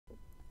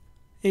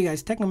Hey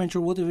guys,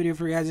 Technomentary with a video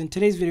for you guys. In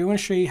today's video, I'm going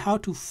to show you how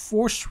to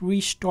force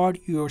restart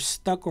your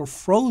stuck or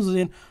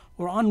frozen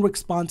or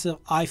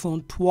unresponsive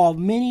iPhone 12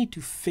 mini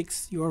to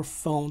fix your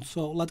phone.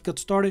 So let's get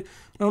started.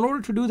 Now in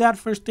order to do that,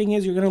 first thing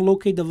is you're going to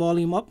locate the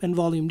volume up and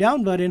volume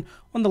down button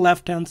on the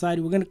left hand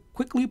side. We're going to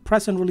quickly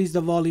press and release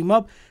the volume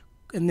up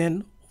and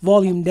then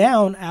volume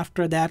down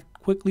after that.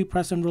 Quickly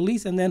press and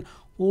release and then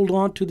hold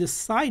on to the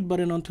side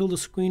button until the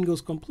screen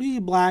goes completely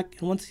black,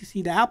 and once you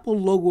see the Apple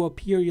logo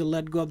appear, you'll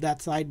let go of that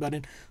side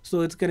button.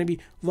 So it's going to be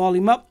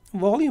volume up,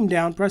 volume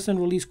down, press and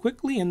release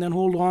quickly, and then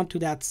hold on to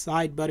that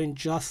side button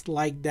just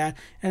like that.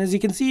 And as you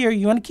can see here,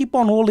 you want to keep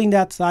on holding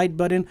that side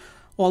button.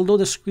 Although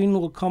the screen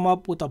will come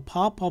up with a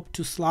pop-up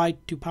to slide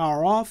to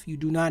power off, you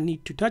do not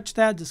need to touch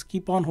that. Just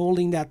keep on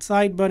holding that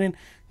side button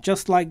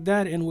just like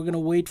that, and we're going to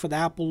wait for the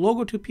Apple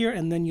logo to appear,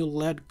 and then you'll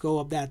let go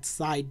of that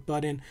side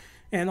button.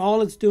 And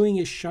all it's doing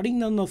is shutting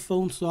down the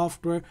phone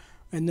software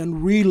and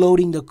then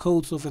reloading the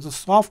code. So if it's a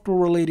software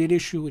related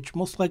issue, which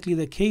most likely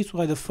the case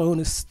why the phone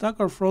is stuck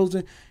or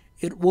frozen,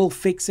 it will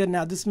fix it.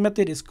 Now this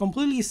method is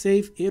completely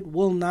safe. It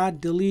will not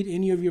delete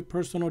any of your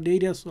personal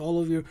data. So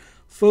all of your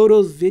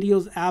photos,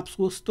 videos, apps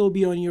will still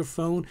be on your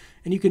phone.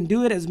 And you can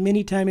do it as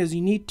many times as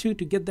you need to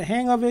get the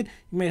hang of it.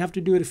 You might have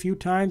to do it a few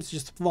times.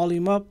 Just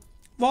volume up,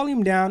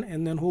 volume down,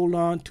 and then hold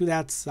on to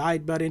that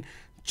side button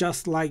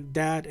just like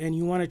that. And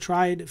you want to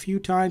try it a few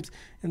times,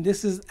 and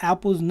this is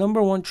Apple's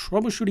 #1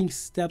 troubleshooting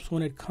steps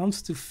when it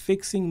comes to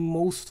fixing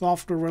most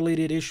software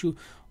related issue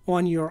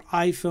on your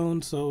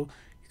iPhone. So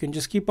you can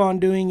just keep on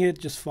doing it,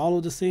 just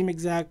follow the same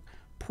exact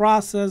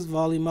process,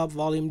 volume up,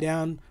 volume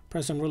down,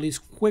 press and release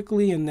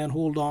quickly, and then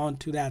hold on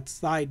to that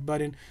side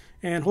button.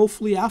 And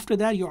hopefully after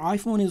that your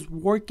iPhone is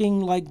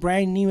working like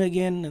brand new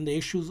again and the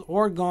issues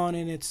are gone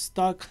and it's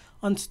stuck,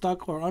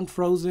 unstuck, or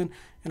unfrozen.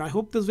 And I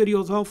hope this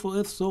video is helpful.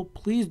 If so,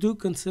 please do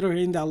consider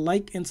hitting that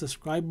like and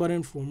subscribe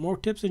button for more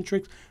tips and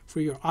tricks for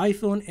your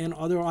iPhone and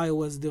other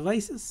iOS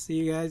devices. See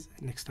you guys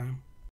next time.